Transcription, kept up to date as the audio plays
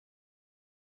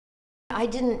I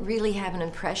didn't really have an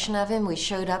impression of him. We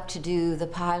showed up to do the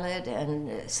pilot,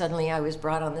 and suddenly I was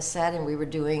brought on the set and we were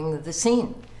doing the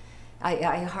scene.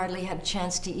 I hardly had a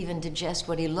chance to even digest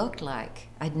what he looked like.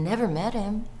 I'd never met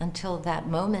him until that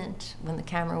moment when the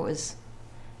camera was,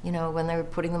 you know, when they were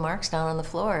putting the marks down on the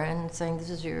floor and saying,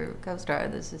 "This is your co-star,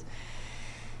 this is..."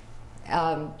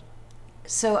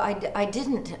 So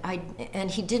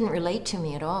and he didn't relate to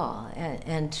me at all,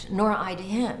 and nor I to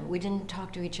him. We didn't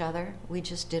talk to each other. We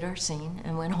just did our scene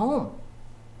and went home.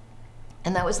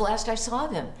 And that was the last I saw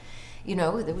of him. You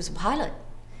know, there was a pilot.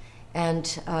 And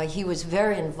he was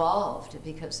very involved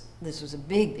because this was a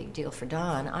big, big deal for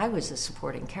Don. I was a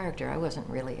supporting character. I wasn't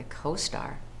really a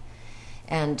co-star.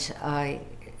 And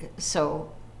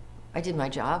so I did my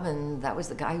job, and that was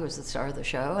the guy who was the star of the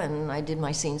show, and I did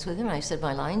my scenes with him. I said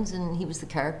my lines, and he was the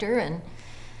character, and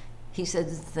he said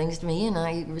things to me, and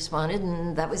I responded,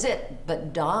 and that was it.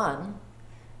 But Don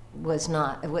was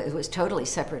not, it was totally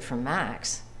separate from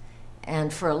Max.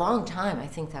 And for a long time, I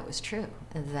think that was true,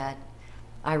 that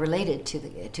I related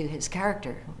to his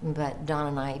character, but Don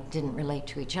and I didn't relate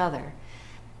to each other.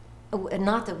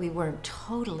 Not that we weren't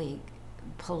totally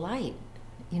polite,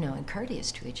 you know, and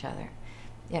courteous to each other.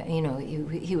 Yeah, you know,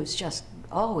 he was just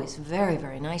always very,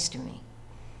 very nice to me,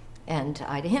 and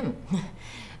I to him.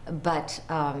 But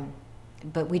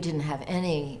we didn't have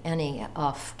any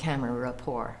off-camera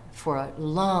rapport for a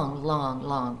long, long,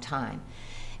 long time.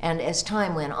 And as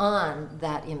time went on,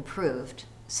 that improved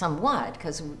somewhat,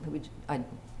 because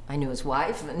I knew his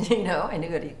wife, and you know, I knew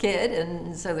he had a kid,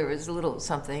 and so there was a little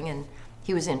something, and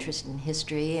he was interested in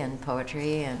history and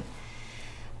poetry, and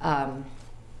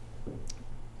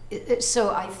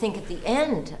so I think at the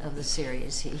end of the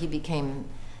series, he became,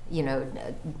 you know,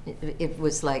 it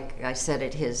was like I said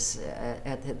at his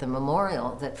at the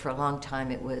memorial, that for a long time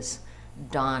it was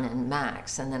Don and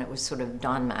Max, and then it was sort of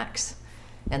Don Max,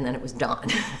 and then it was Don,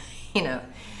 you know.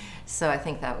 So I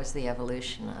think that was the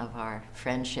evolution of our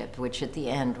friendship, which at the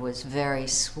end was very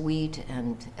sweet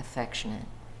and affectionate.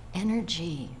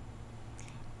 Energy,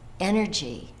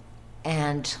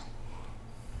 and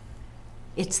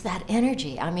it's that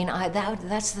energy. I mean,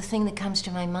 that's the thing that comes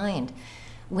to my mind.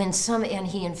 When and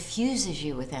he infuses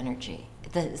you with energy.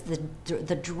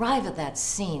 The drive of that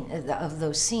scene, of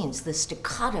those scenes, the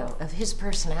staccato of his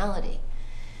personality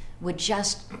would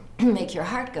just make your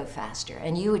heart go faster,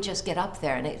 and you would just get up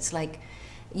there, and it's like,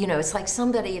 you know, it's like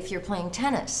somebody, if you're playing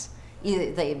tennis,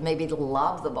 they maybe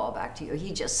lob the ball back to you,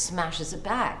 he just smashes it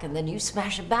back, and then you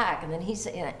smash it back, and then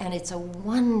and it's a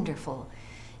wonderful,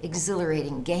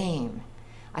 exhilarating game.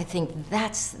 I think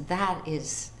that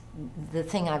is the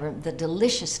thing, the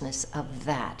deliciousness of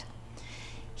that.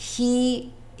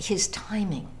 His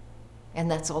timing,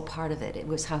 and that's all part of it. It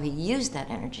was how he used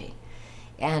that energy.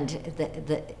 And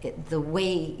the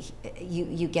way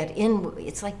you get in,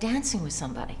 it's like dancing with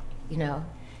somebody, you know?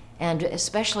 And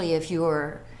especially if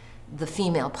you're the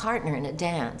female partner in a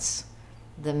dance,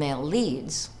 the male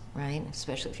leads, right?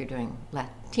 Especially if you're doing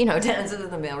Latino dances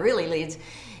and the male really leads.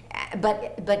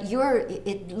 But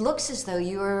it looks as though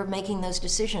you're making those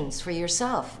decisions for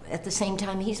yourself at the same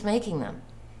time he's making them.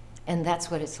 And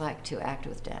that's what it's like to act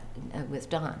with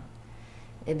Don.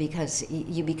 Because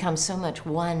you become so much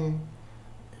one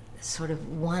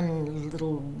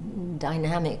little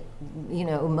dynamic, you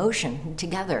know, emotion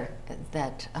together,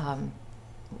 that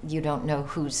you don't know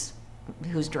who's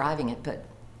driving it, but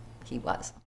he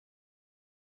was.